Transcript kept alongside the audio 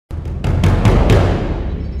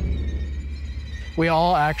We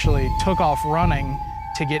all actually took off running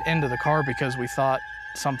to get into the car because we thought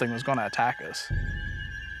something was going to attack us.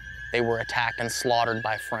 They were attacked and slaughtered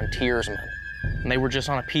by frontiersmen. And they were just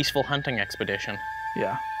on a peaceful hunting expedition.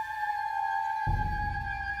 Yeah.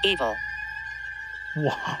 Evil.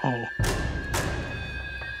 Whoa.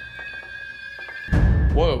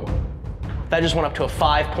 Whoa. That just went up to a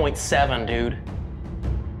 5.7, dude.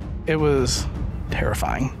 It was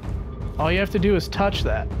terrifying. All you have to do is touch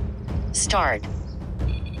that. Start.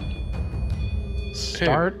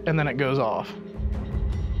 Start, and then it goes off.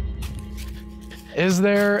 Is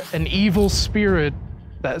there an evil spirit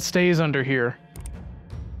that stays under here?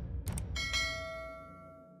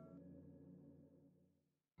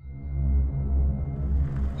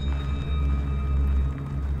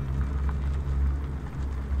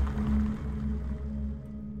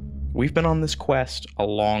 We've been on this quest a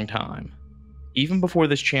long time. Even before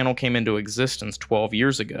this channel came into existence 12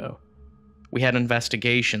 years ago, we had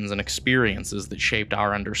investigations and experiences that shaped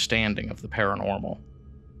our understanding of the paranormal.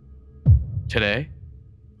 Today,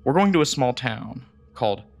 we're going to a small town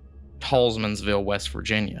called Tallsmansville, West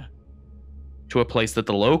Virginia, to a place that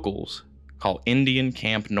the locals call Indian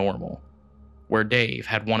Camp Normal, where Dave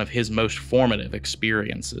had one of his most formative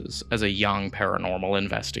experiences as a young paranormal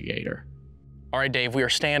investigator. All right, Dave, we are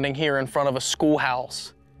standing here in front of a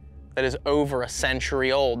schoolhouse that is over a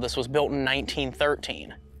century old. This was built in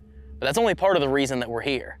 1913. But that's only part of the reason that we're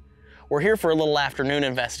here. We're here for a little afternoon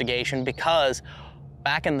investigation because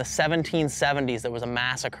back in the 1770s, there was a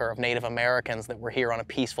massacre of Native Americans that were here on a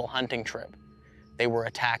peaceful hunting trip. They were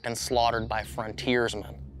attacked and slaughtered by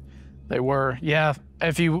frontiersmen. They were, yeah.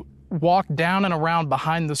 If you walk down and around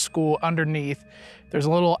behind the school underneath, there's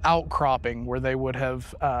a little outcropping where they would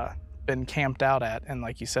have been camped out at. And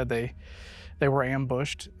like you said, they were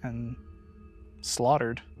ambushed and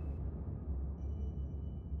slaughtered.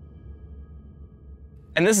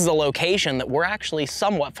 And this is a location that we're actually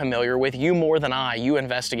somewhat familiar with, you more than I. You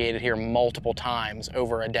investigated here multiple times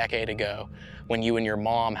over a decade ago when you and your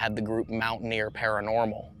mom had the group Mountaineer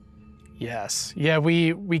Paranormal. Yes, yeah,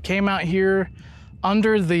 we came out here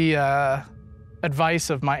under the advice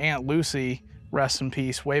of my Aunt Lucy, rest in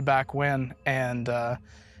peace, way back when, and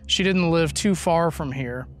she didn't live too far from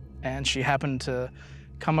here, and she happened to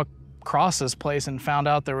come across this place and found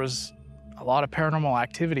out there was a lot of paranormal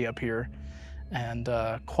activity up here, and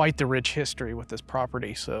quite the rich history with this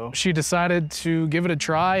property. So she decided to give it a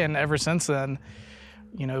try, and ever since then,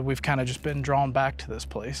 you know, we've kind of just been drawn back to this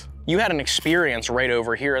place. You had an experience right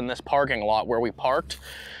over here in this parking lot where we parked,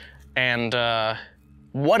 and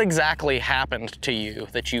what exactly happened to you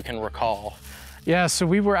that you can recall? Yeah, so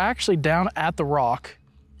we were actually down at the rock,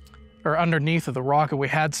 or underneath of the rock, and we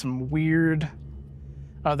had some weird,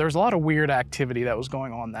 there was a lot of weird activity that was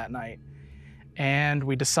going on that night. And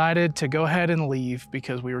we decided to go ahead and leave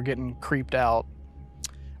because we were getting creeped out.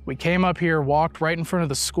 We came up here, walked right in front of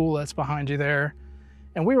the school that's behind you there,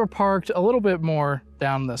 and we were parked a little bit more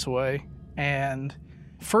down this way. And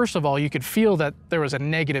first of all, you could feel that there was a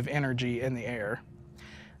negative energy in the air.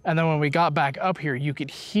 And then when we got back up here, you could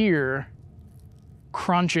hear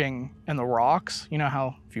crunching in the rocks. You know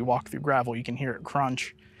how if you walk through gravel, you can hear it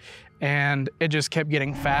crunch. And it just kept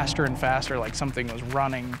getting faster and faster, like something was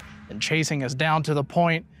running and chasing us down to the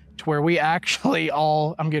point to where we actually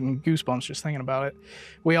all, I'm getting goosebumps just thinking about it,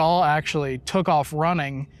 we all actually took off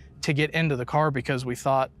running to get into the car because we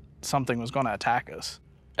thought something was going to attack us.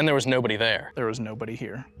 And there was nobody there. There was nobody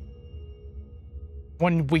here.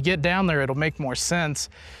 When we get down there, it'll make more sense,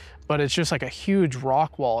 but it's just like a huge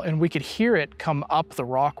rock wall, and we could hear it come up the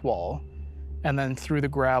rock wall and then through the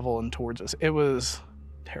gravel and towards us. It was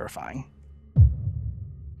terrifying.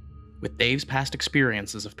 With Dave's past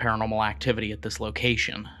experiences of paranormal activity at this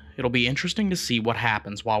location, it'll be interesting to see what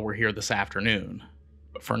happens while we're here this afternoon.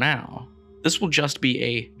 But for now, this will just be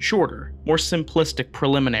a shorter, more simplistic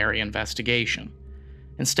preliminary investigation,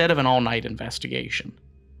 instead of an all-night investigation.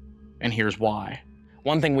 And here's why.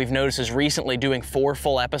 One thing we've noticed is recently doing 4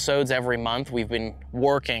 full episodes every month. We've been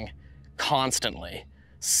working constantly,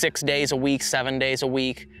 6 days a week, 7 days a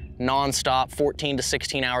week, non-stop, 14 to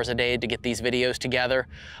 16 hours a day to get these videos together.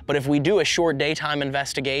 But if we do a short daytime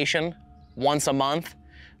investigation once a month,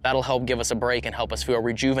 that'll help give us a break and help us feel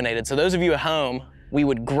rejuvenated. So those of you at home, we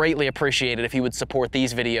would greatly appreciate it if you would support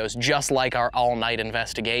these videos just like our all-night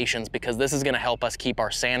investigations, because this is gonna help us keep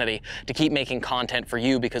our sanity, to keep making content for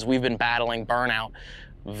you, because we've been battling burnout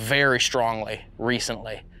very strongly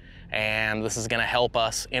recently. And this is gonna help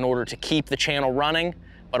us in order to keep the channel running,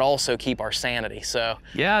 but also keep our sanity, so.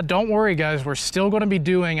 Yeah, don't worry guys, we're still gonna be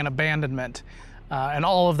doing an abandonment and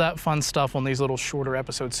all of that fun stuff on these little shorter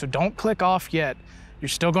episodes, so don't click off yet. You're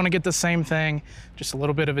still gonna get the same thing, just a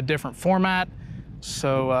little bit of a different format.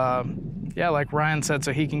 So yeah, like Ryan said,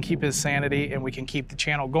 so he can keep his sanity and we can keep the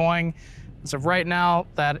channel going. As of right now,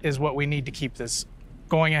 that is what we need to keep this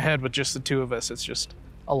going ahead with just the two of us. It's just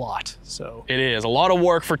a lot, so. It is a lot of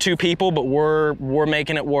work for two people, but we're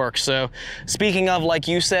making it work. So speaking of, like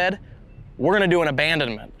you said, we're gonna do an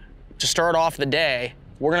abandonment. To start off the day,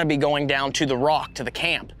 we're gonna be going down to the rock, to the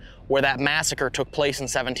camp, where that massacre took place in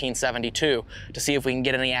 1772, to see if we can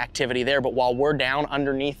get any activity there. But while we're down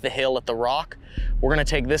underneath the hill at the rock, we're gonna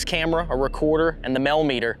take this camera, a recorder, and the mel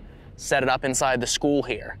meter, set it up inside the school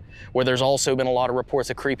here, where there's also been a lot of reports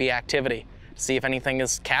of creepy activity, to see if anything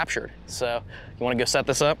is captured. So, you wanna go set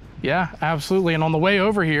this up? Yeah, absolutely. And on the way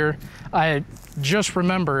over here, I just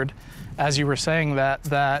remembered, as you were saying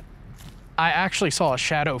that I actually saw a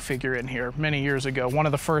shadow figure in here many years ago. One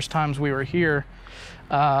of the first times we were here,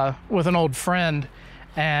 with an old friend,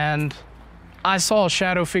 and I saw a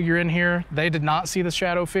shadow figure in here. They did not see the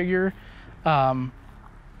shadow figure, but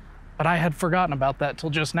I had forgotten about that till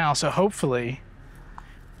just now. So hopefully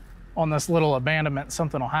on this little abandonment,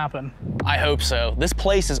 something will happen. I hope so. This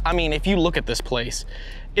place is, I mean, if you look at this place,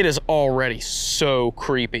 it is already so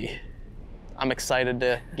creepy. I'm excited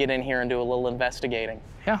to get in here and do a little investigating.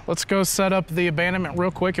 Yeah, let's go set up the abandonment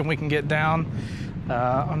real quick and we can get down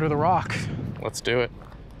under the rock. Let's do it.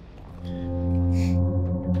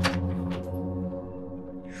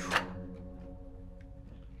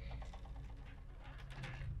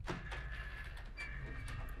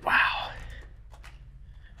 Wow.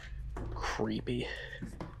 Creepy.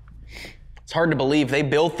 It's hard to believe they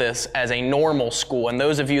built this as a normal school, and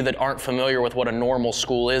those of you that aren't familiar with what a normal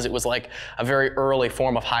school is, it was like a very early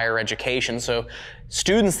form of higher education. So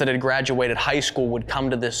students that had graduated high school would come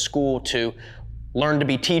to this school to learn to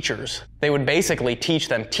be teachers. They would basically teach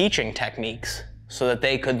them teaching techniques so that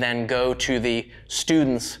they could then go to the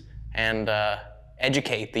students and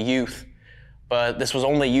educate the youth. But this was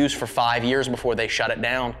only used for 5 years before they shut it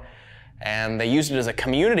down. And they used it as a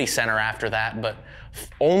community center after that, but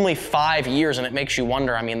only 5 years, and it makes you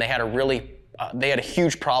wonder. I mean, they had a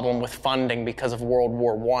huge problem with funding because of World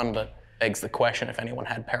War I, but begs the question if anyone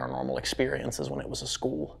had paranormal experiences when it was a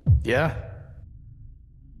school. Yeah.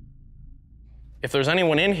 If there's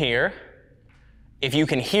anyone in here, if you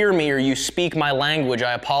can hear me or you speak my language,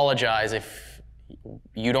 I apologize if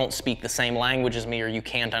you don't speak the same language as me or you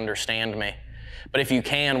can't understand me. But if you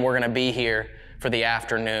can, we're gonna be here for the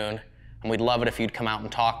afternoon, and we'd love it if you'd come out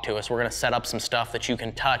and talk to us. We're gonna set up some stuff that you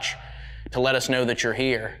can touch to let us know that you're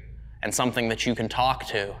here, and something that you can talk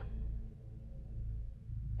to.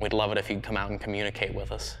 We'd love it if you'd come out and communicate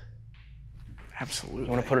with us. Absolutely. You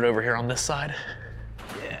wanna put it over here on this side?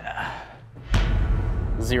 Yeah.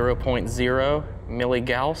 0.0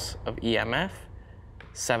 milligauss of EMF,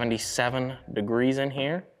 77 degrees in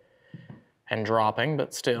here, and dropping,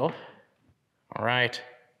 but still. All right,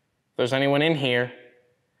 if there's anyone in here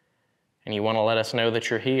and you want to let us know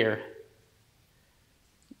that you're here.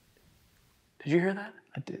 Did you hear that?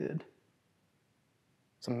 I did.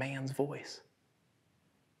 It's a man's voice.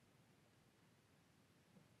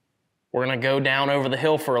 We're gonna go down over the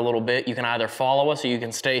hill for a little bit. You can either follow us or you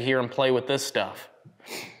can stay here and play with this stuff.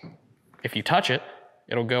 If you touch it,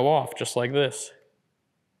 it'll go off just like this.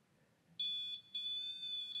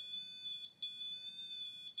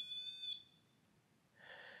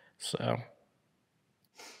 So,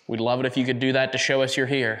 we'd love it if you could do that to show us you're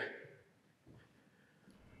here.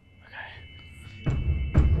 Okay.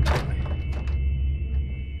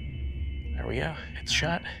 There we go, it's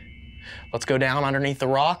shut. Let's go down underneath the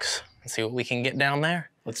rocks and see what we can get down there.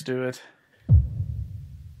 Let's do it.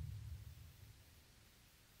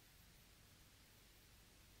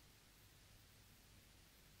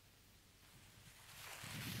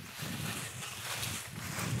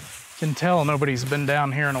 Can tell nobody's been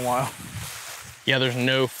down here in a while. Yeah, there's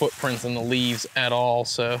no footprints in the leaves at all,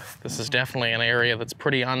 so this is definitely an area that's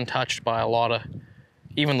pretty untouched by a lot of,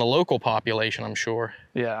 even the local population, I'm sure.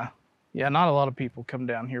 Yeah. Yeah, not a lot of people come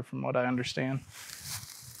down here from what I understand.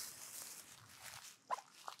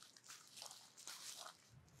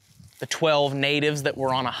 The 12 natives that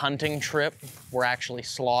were on a hunting trip were actually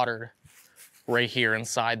slaughtered right here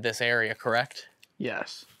inside this area, correct?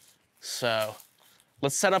 Yes. So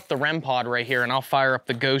let's set up the REM pod right here and I'll fire up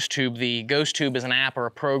the Ghost Tube. The Ghost Tube is an app or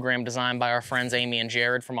a program designed by our friends Amy and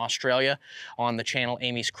Jared from Australia on the channel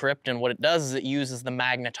Amy's Crypt. And what it does is it uses the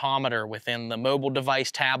magnetometer within the mobile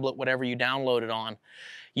device, tablet, whatever you download it on,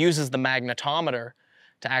 uses the magnetometer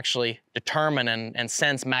to actually determine and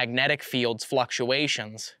sense magnetic fields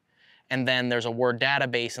fluctuations. And then there's a word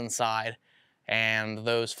database inside, And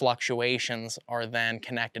those fluctuations are then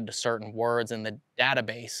connected to certain words in the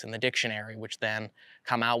database, in the dictionary, which then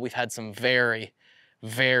come out. We've had some very,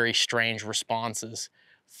 very strange responses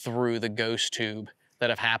through the ghost tube that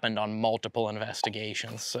have happened on multiple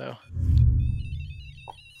investigations, so.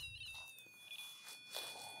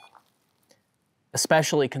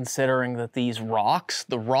 Especially considering that these rocks,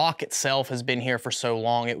 the rock itself has been here for so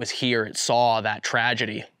long, it was here, it saw that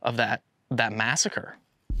tragedy of that massacre.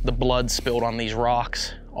 The blood spilled on these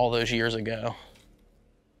rocks all those years ago.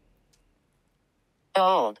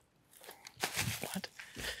 Old. What?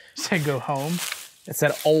 Said go home. It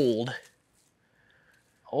said old.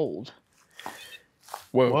 Old.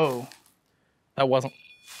 Whoa. Whoa. That wasn't.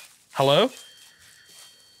 Hello?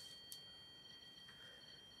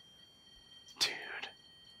 Dude.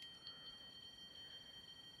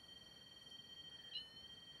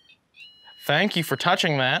 Thank you for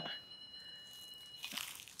touching that.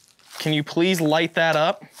 Can you please light that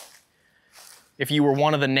up? If you were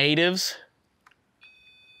one of the natives.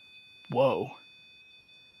 Whoa.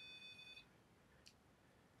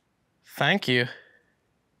 Thank you.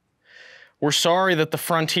 We're sorry that the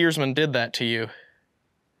frontiersman did that to you.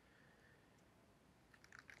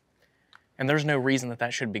 And there's no reason that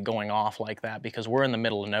that should be going off like that because we're in the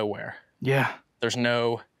middle of nowhere. Yeah. There's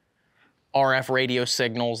no RF radio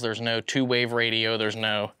signals, there's no two-wave radio,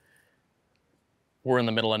 we're in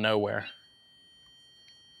the middle of nowhere.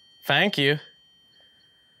 Thank you.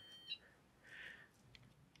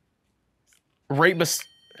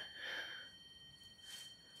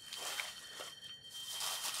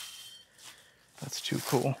 That's too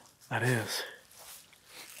cool. That is.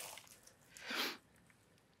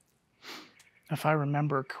 If I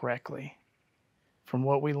remember correctly, from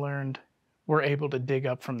what we learned, we're able to dig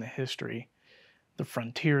up from the history. The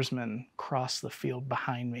frontiersmen crossed the field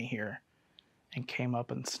behind me here and came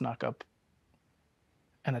up and snuck up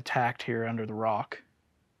and attacked here under the rock.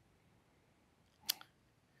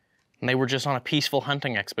 And they were just on a peaceful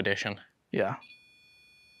hunting expedition. Yeah.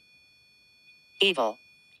 Evil.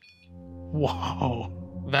 Whoa.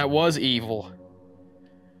 That was evil.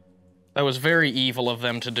 That was very evil of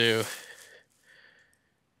them to do.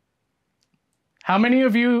 How many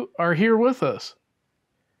of you are here with us?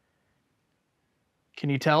 Can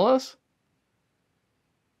you tell us?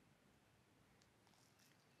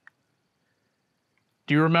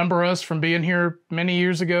 Do you remember us from being here many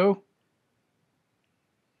years ago?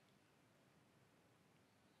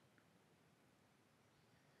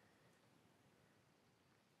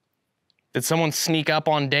 Did someone sneak up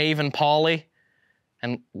on Dave and Polly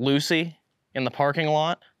and Lucy in the parking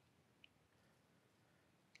lot?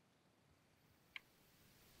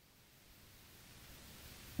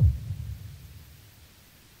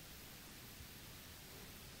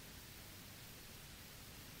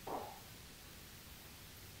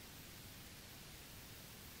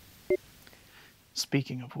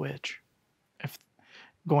 Speaking of which, if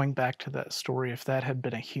going back to that story, if that had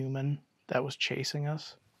been a human that was chasing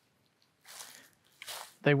us,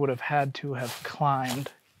 they would have had to have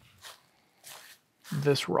climbed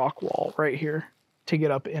this rock wall right here to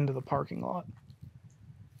get up into the parking lot.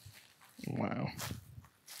 Wow.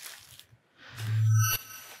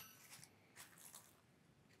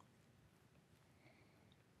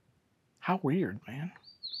 How weird, man.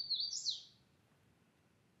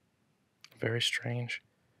 Very strange.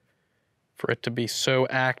 For it to be so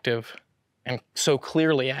active and so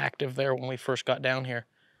clearly active there when we first got down here.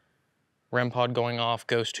 REM pod going off,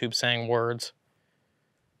 ghost tube saying words.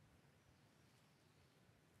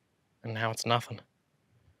 And now it's nothing.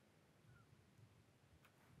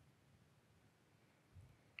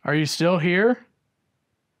 Are you still here?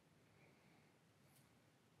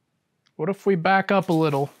 What if we back up a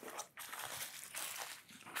little?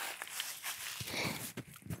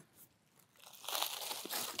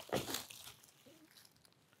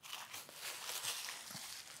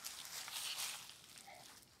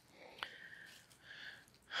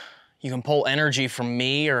 You can pull energy from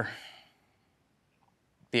me or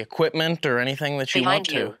the equipment or anything that you want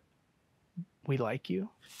Behind you. to. We like you?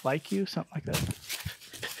 Like you? Something like that.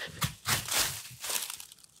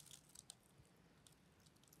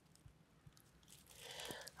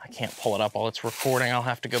 I can't pull it up while it's recording. I'll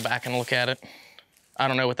have to go back and look at it. I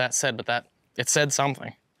don't know what that said, but it said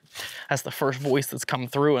something. That's the first voice that's come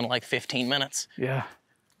through in like 15 minutes. Yeah.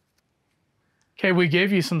 Okay, we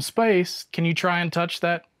gave you some space. Can you try and touch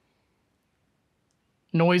that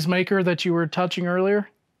noisemaker that you were touching earlier?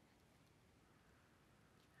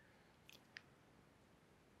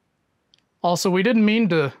 Also, we didn't mean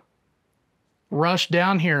to rush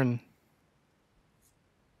down here and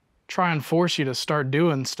try and force you to start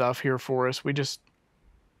doing stuff here for us. We just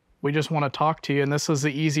want to talk to you, and this is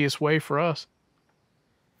the easiest way for us.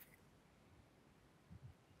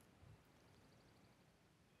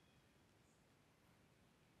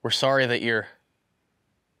 We're sorry that your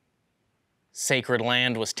sacred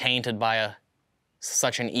land was tainted by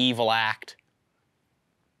such an evil act.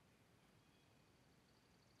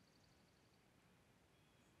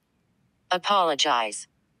 Apologize.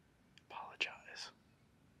 Apologize.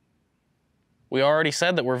 We already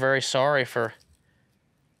said that we're very sorry for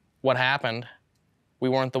what happened. We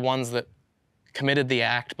weren't the ones that committed the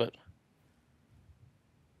act, but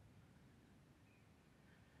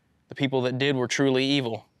the people that did were truly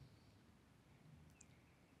evil.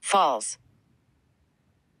 False.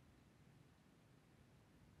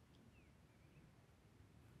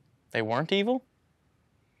 They weren't evil?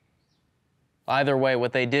 Either way,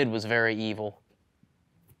 what they did was very evil.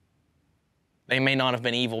 They may not have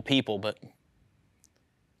been evil people, but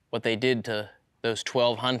what they did to those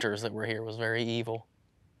 12 hunters that were here was very evil.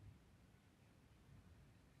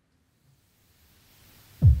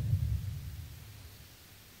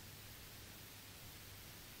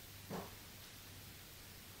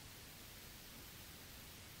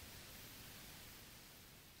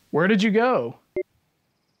 Where did you go?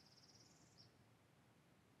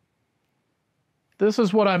 This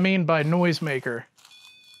is what I mean by noisemaker.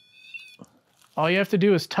 All you have to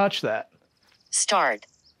do is touch that. Start.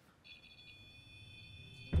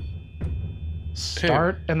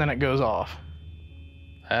 Start, and then it goes off.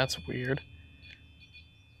 That's weird.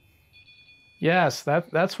 Yes,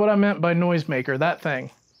 that's what I meant by noisemaker, that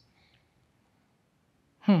thing.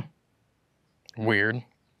 Weird.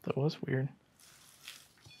 That was weird.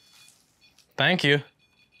 Thank you.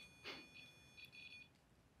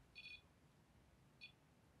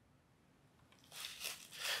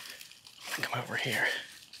 Come over here.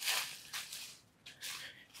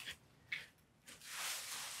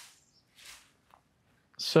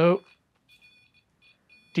 So,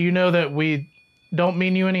 do you know that we don't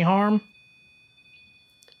mean you any harm?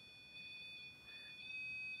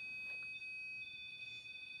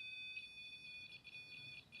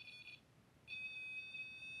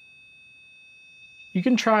 You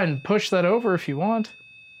can try and push that over if you want.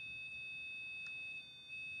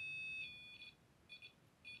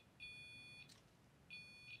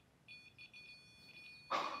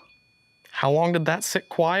 How long did that sit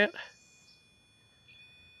quiet?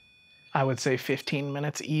 I would say 15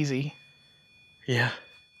 minutes easy. Yeah.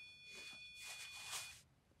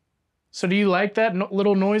 So do you like that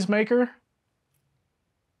little noisemaker?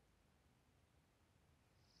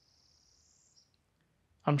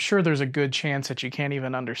 I'm sure there's a good chance that you can't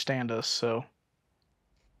even understand us, so.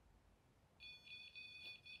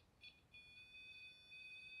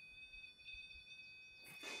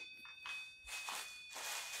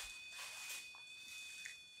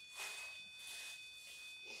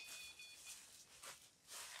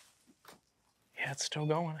 Yeah, it's still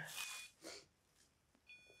going.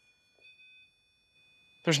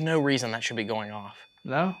 There's no reason that should be going off.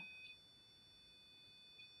 No?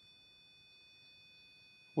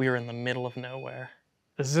 We are in the middle of nowhere.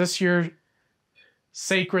 Is this your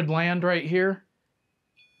sacred land right here?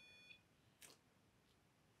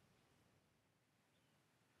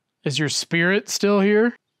 Is your spirit still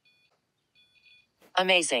here?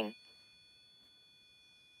 Amazing.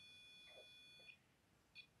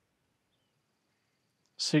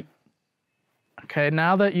 So, okay,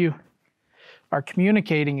 now that you are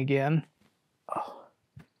communicating again,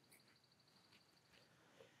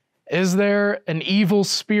 is there an evil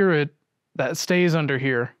spirit that stays under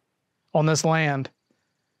here on this land?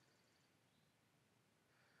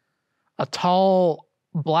 A tall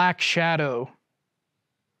black shadow.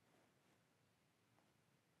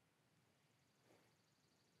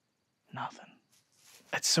 Nothing.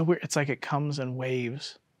 It's so weird. It's like it comes in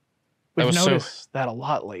waves. We've noticed that a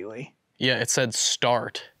lot lately. Yeah, it said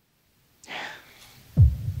start.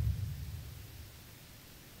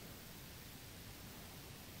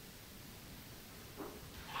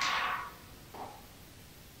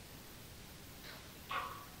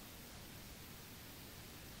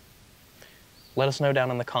 Let us know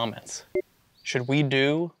down in the comments. Should we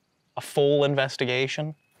do a full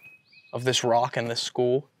investigation of this rock and this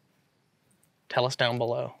school? Tell us down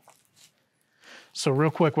below. So real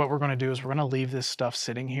quick, what we're going to do is we're going to leave this stuff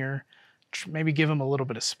sitting here. Maybe give them a little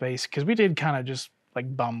bit of space, because we did kind of just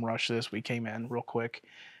like bum rush this. We came in real quick,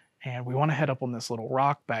 and we want to head up on this little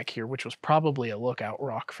rock back here, which was probably a lookout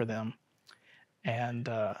rock for them. And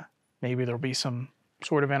maybe there'll be some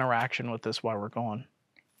sort of interaction with this while we're going.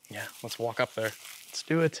 Yeah, let's walk up there. Let's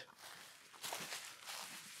do it.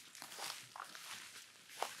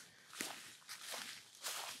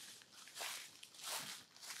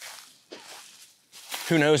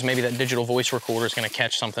 Who knows, maybe that digital voice recorder is going to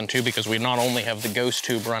catch something too, because we not only have the ghost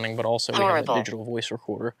tube running, but also we have the digital voice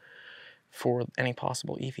recorder for any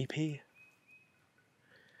possible EVP.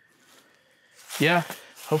 Yeah,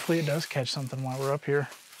 hopefully it does catch something while we're up here.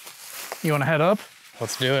 You want to head up?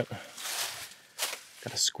 Let's do it.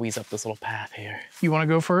 Gotta squeeze up this little path here. You want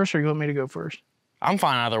to go first, or you want me to go first? I'm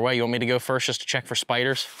fine either way. You want me to go first just to check for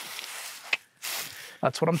spiders?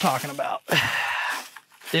 That's what I'm talking about.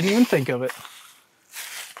 Didn't even think of it.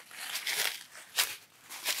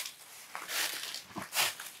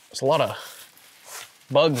 There's a lot of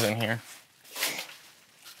bugs in here,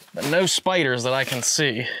 but no spiders that I can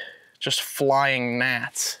see, just flying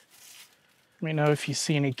gnats. Let me know if you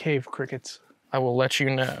see any cave crickets. I will let you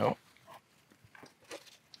know.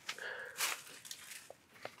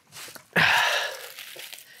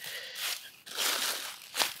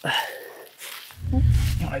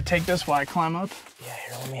 You want to take this while I climb up? Yeah,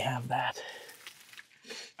 here, let me have that.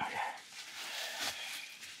 Okay.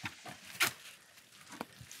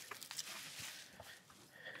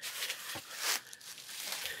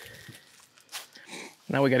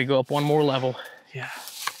 Now we got to go up one more level. Yeah.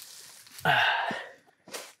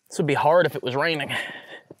 This would be hard if it was raining.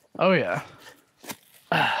 Oh, yeah.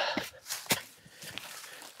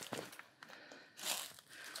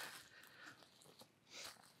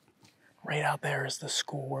 Right out there is the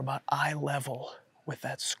school. We're about eye level with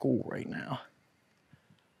that school right now.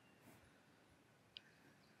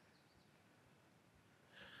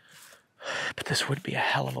 But this would be a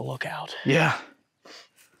hell of a lookout. Yeah.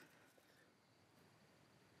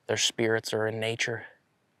 Their spirits are in nature,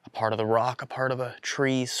 a part of the rock, a part of the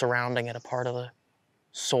trees surrounding it, a part of the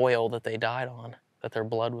soil that they died on, that their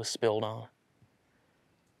blood was spilled on.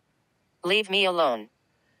 Leave me alone.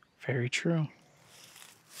 Very true.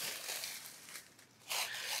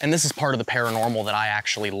 And this is part of the paranormal that I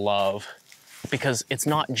actually love, because it's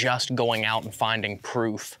not just going out and finding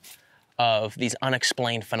proof of these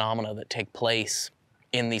unexplained phenomena that take place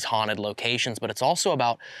in these haunted locations, but it's also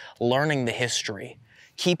about learning the history,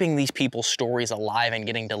 keeping these people's stories alive and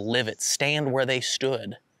getting to live it, stand where they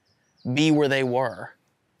stood, be where they were,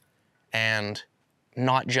 and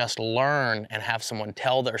not just learn and have someone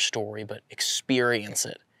tell their story, but experience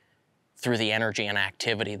it through the energy and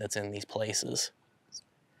activity that's in these places.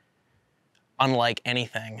 Unlike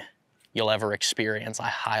anything you'll ever experience, I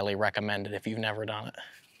highly recommend it if you've never done it.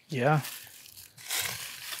 Yeah.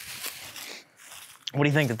 What do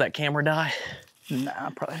you think? Did that camera die?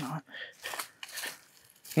 Nah, probably not.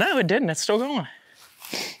 No, it didn't. It's still going.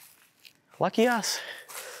 Lucky us.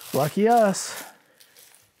 Lucky us.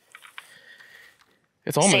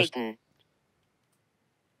 It's almost... Satan.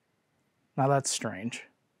 Now that's strange.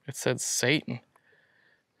 It said Satan.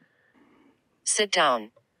 Sit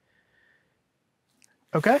down.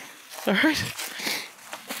 Okay. All right.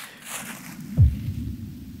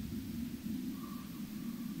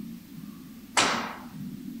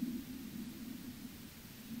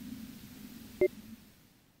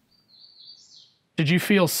 Did you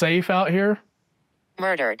feel safe out here?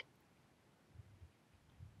 Murdered.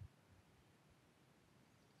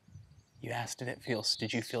 You asked,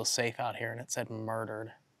 did you feel safe out here? And it said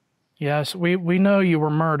murdered. Yes, we know you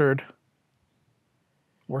were murdered.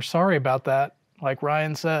 We're sorry about that, like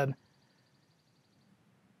Ryan said.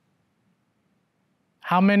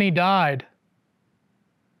 How many died?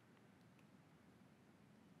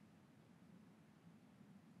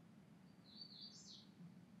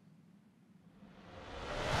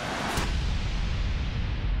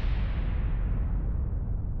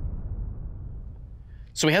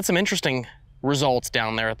 So we had some interesting results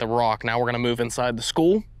down there at the rock. Now we're gonna move inside the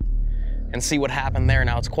school and see what happened there.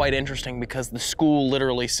 Now it's quite interesting because the school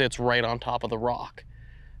literally sits right on top of the rock.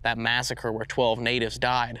 That massacre where 12 natives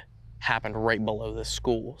died happened right below this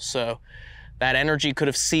school. So that energy could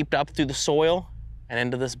have seeped up through the soil and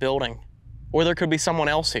into this building. Or there could be someone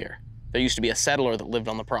else here. There used to be a settler that lived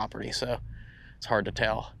on the property, so it's hard to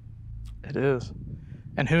tell. It is.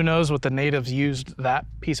 And who knows what the natives used that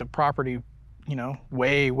piece of property, you know,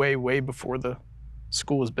 way, way, way before the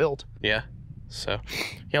school was built. Yeah, so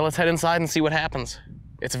yeah, let's head inside and see what happens.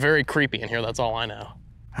 It's very creepy in here, that's all I know.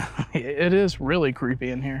 It is really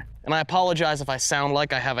creepy in here. And I apologize if I sound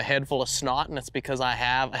like I have a head full of snot, and it's because I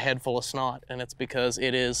have a head full of snot, and it's because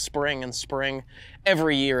it is spring, and spring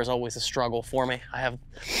every year is always a struggle for me. I have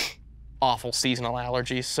awful seasonal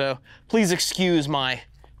allergies, so please excuse my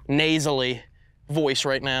nasally voice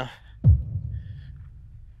right now.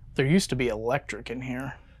 There used to be electric in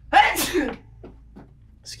here.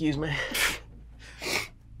 Excuse me.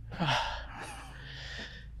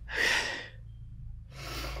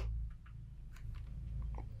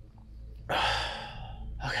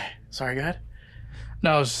 Sorry, go ahead.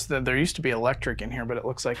 No, it's just that there used to be electric in here, but it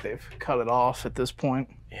looks like they've cut it off at this point.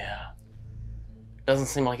 Yeah. Doesn't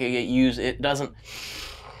seem like it gets used. It doesn't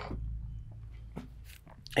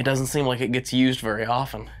seem like it gets used very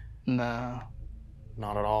often. No.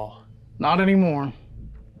 Not at all. Not anymore.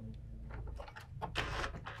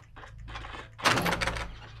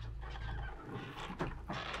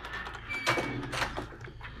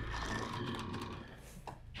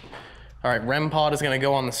 All right, REM pod is gonna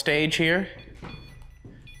go on the stage here.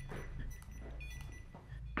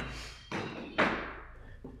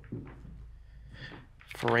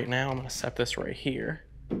 For right now, I'm gonna set this right here,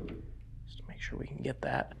 just to make sure we can get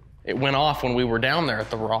that. It went off when we were down there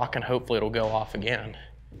at the rock, and hopefully it'll go off again.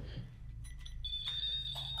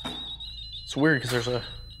 It's weird because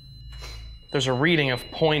there's a reading of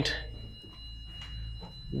 0.1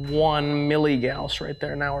 milligauss right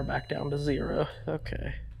there. Now we're back down to 0.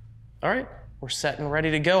 Okay. All right, we're set and ready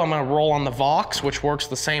to go. I'm gonna roll on the Vox, which works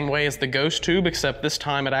the same way as the ghost tube, except this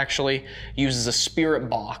time it actually uses a spirit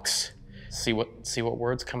box. See what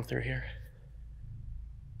words come through here.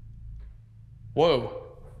 Whoa,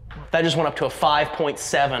 that just went up to a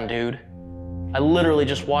 5.7, dude. I literally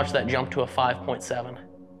just watched that jump to a 5.7.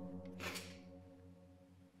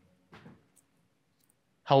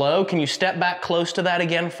 Hello, can you step back close to that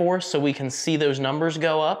again for us so we can see those numbers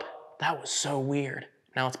go up? That was so weird.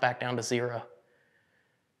 Now it's back down to 0.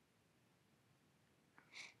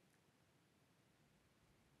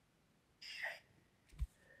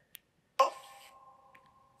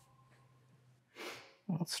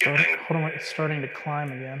 Well, it's starting, hold on, it's starting to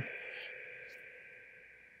climb again.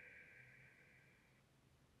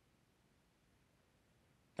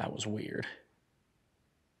 That was weird.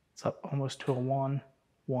 It's up almost to a 1.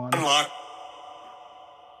 1. Unlock.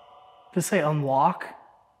 Did it say unlock?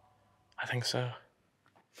 I think so.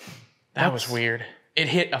 That was weird. It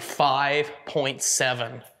hit a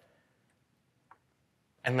 5.7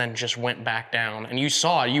 and then just went back down. And you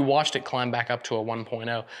watched it climb back up to a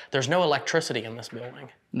 1.0. There's no electricity in this building.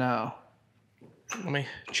 No. Let me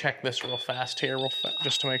check this real fast here,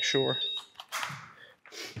 just to make sure.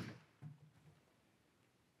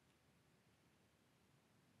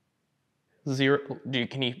 Zero,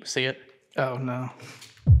 can you see it? Oh, no.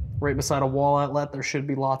 Right beside a wall outlet, there should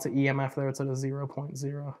be lots of EMF there. It's at a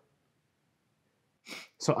 0.0.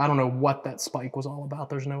 So I don't know what that spike was all about.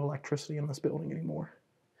 There's no electricity in this building anymore.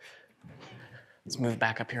 Let's move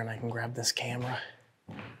back up here and I can grab this camera.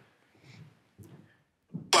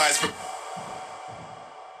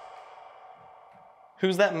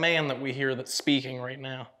 Who's that man that we hear that's speaking right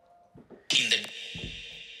now?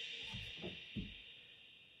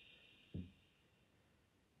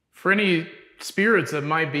 For any spirits that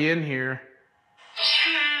might be in here,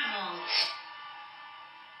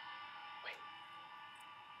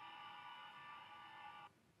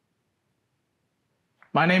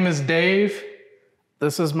 my name is Dave.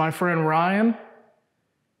 This is my friend Ryan.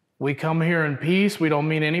 We come here in peace. We don't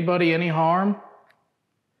mean anybody any harm.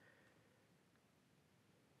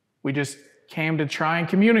 We just came to try and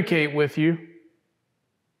communicate with you.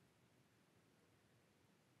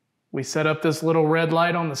 We set up this little red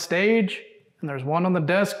light on the stage, and there's one on the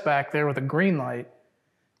desk back there with a green light.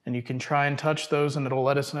 And you can try and touch those and it'll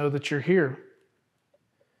let us know that you're here.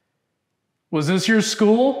 Was this your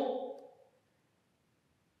school?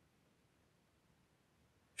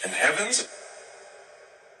 In heavens?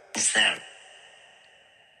 Is that?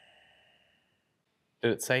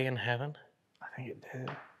 Did it say in heaven? I think it did.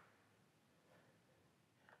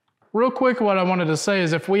 Real quick, what I wanted to say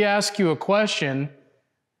is if we ask you a question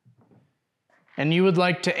and you would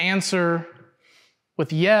like to answer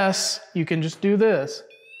with yes, you can just do this.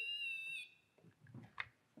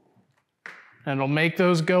 And it'll make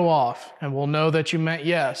those go off, and we'll know that you meant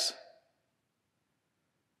yes.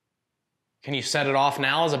 Can you set it off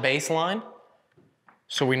now as a baseline?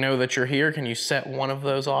 So we know that you're here. Can you set one of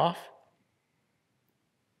those off?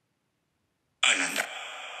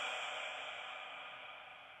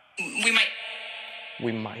 We might.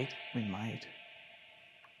 We might. We might.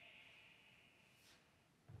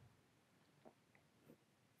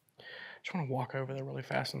 Just want to walk over there really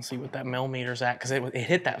fast and see what that millimeter's at, because it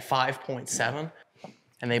hit that 5.7,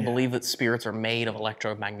 and they believe that spirits are made of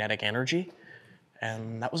electromagnetic energy,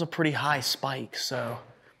 and that was a pretty high spike. So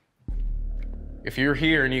if you're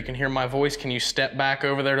here and you can hear my voice, can you step back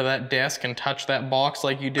over there to that desk and touch that box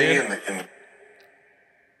like you did?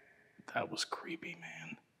 That was creepy,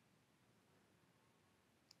 man.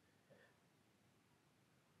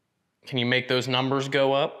 Can you make those numbers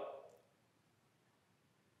go up?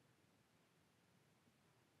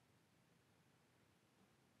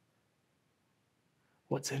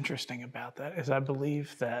 What's interesting about that is I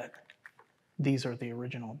believe that these are the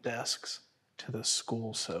original desks to the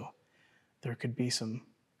school, so there could be some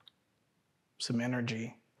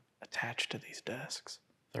energy attached to these desks.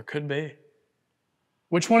 There could be.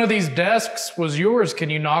 Which one of these desks was yours? Can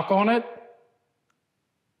you knock on it?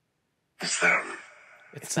 It's them.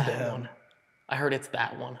 It's that them. one. I heard it's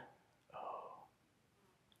that one.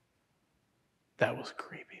 That was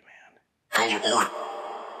creepy, man. Elder Orr.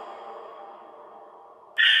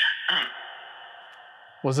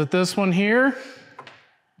 Was it this one here?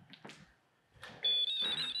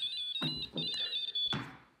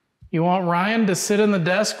 You want Ryan to sit in the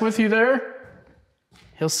desk with you there?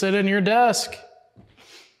 He'll sit in your desk.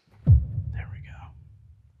 There we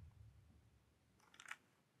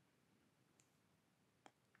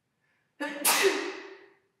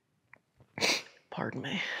go. Pardon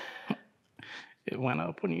me. It went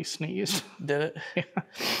up when you sneezed. Did it? Yeah.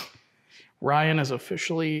 Ryan is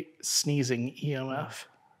officially sneezing EMF.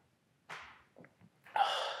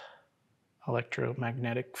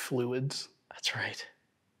 Electromagnetic fluids. That's right.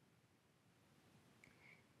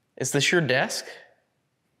 Is this your desk?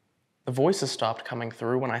 The voices stopped coming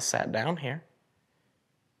through when I sat down here.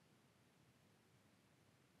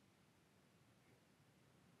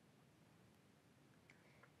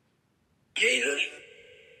 Jesus.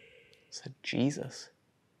 Said Jesus.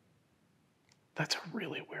 That's a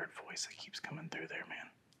really weird voice that keeps coming through there, man.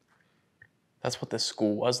 That's what this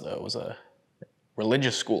school was, though. It was a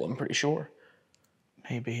religious school, I'm pretty sure.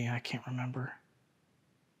 Maybe, I can't remember.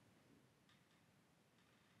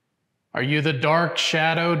 Are you the dark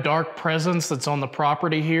shadow, dark presence that's on the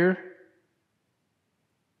property here?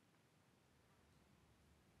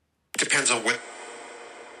 Depends on what.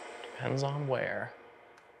 Depends on where.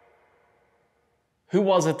 Who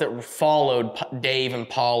was it that followed Dave and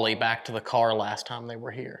Polly back to the car last time they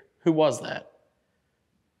were here? Who was that?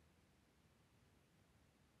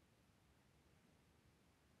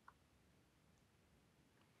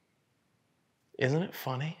 Isn't it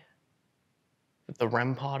funny that the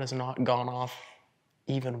REM pod has not gone off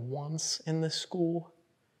even once in this school,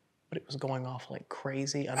 but it was going off like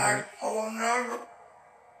crazy under...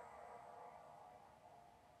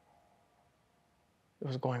 It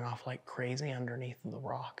was going off like crazy underneath the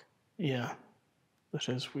rock. Yeah, that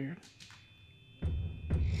is weird.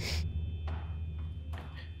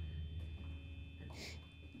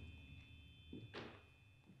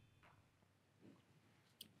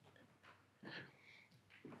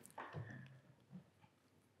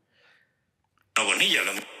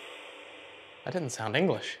 That didn't sound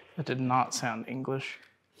English. That did not sound English.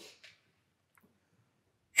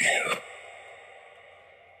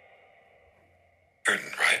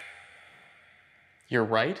 Right? You're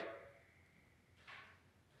right?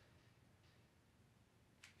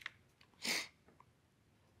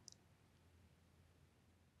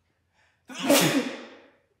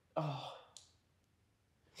 Oh.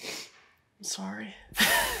 I'm sorry.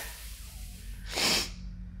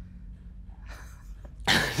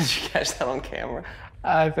 Did you catch that on camera?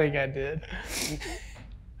 I think I did.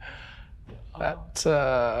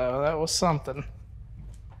 That was something.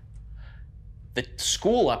 The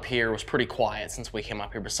school up here was pretty quiet since we came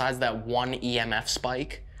up here, besides that one EMF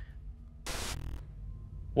spike.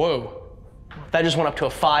 Whoa. That just went up to a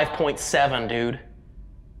 5.7, dude.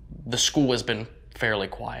 The school has been fairly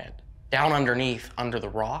quiet. Down underneath, under the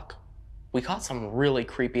rock, we caught some really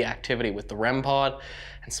creepy activity with the REM pod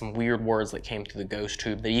and some weird words that came through the ghost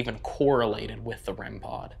tube that even correlated with the REM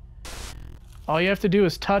pod. All you have to do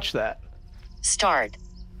is touch that. Start.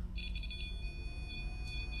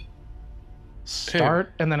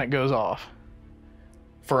 Start, and then it goes off.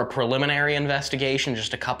 For a preliminary investigation,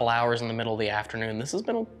 just a couple hours in the middle of the afternoon, this has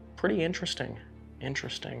been a pretty interesting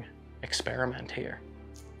experiment here.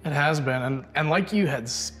 It has been, and like you had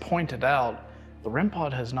pointed out, the REM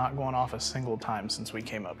pod has not gone off a single time since we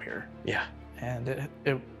came up here. Yeah. And it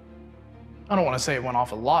I don't want to say it went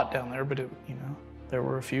off a lot down there, but there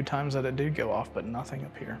were a few times that it did go off, but nothing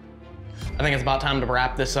up here. I think it's about time to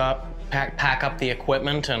wrap this up, pack up the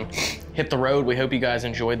equipment, and hit the road. We hope you guys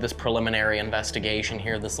enjoyed this preliminary investigation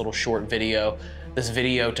here, this little short video. This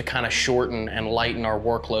video to kind of shorten and lighten our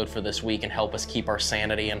workload for this week and help us keep our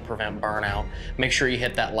sanity and prevent burnout. Make sure you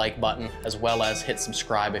hit that like button, as well as hit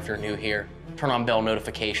subscribe if you're new here. Turn on bell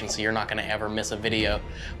notifications so you're not gonna ever miss a video.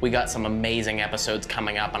 We got some amazing episodes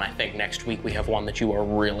coming up, and I think next week we have one that you are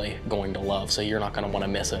really going to love, so you're not gonna wanna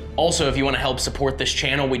miss it. Also, if you wanna help support this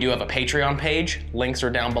channel, we do have a Patreon page. Links are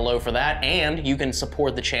down below for that, and you can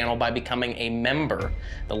support the channel by becoming a member.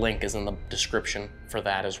 The link is in the description for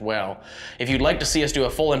that as well. If you'd like to see us do a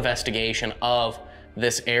full investigation of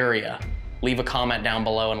this area, leave a comment down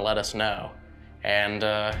below and let us know. And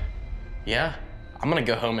yeah, I'm gonna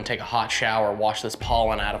go home and take a hot shower, wash this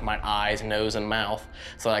pollen out of my eyes, nose, and mouth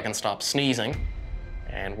so that I can stop sneezing.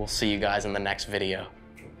 And we'll see you guys in the next video.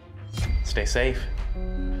 Stay safe.